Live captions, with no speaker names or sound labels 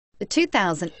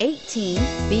2018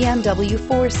 BMW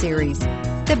 4 Series.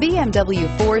 The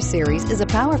BMW 4 Series is a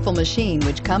powerful machine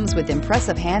which comes with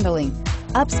impressive handling,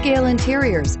 upscale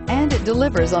interiors, and it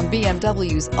delivers on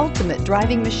BMW's ultimate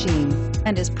driving machine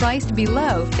and is priced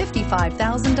below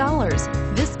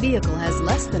 $55,000. This vehicle has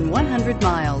less than 100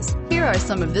 miles. Here are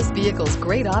some of this vehicle's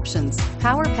great options: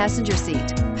 power passenger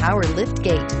seat, power lift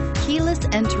gate, keyless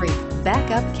entry,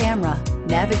 backup camera,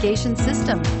 navigation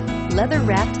system,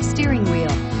 leather-wrapped steering wheel,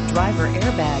 driver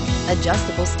airbag,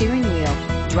 adjustable steering wheel,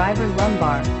 driver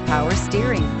lumbar, power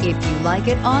steering. If you like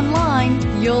it online,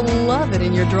 you'll love it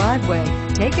in your driveway.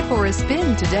 Take it for a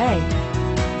spin today.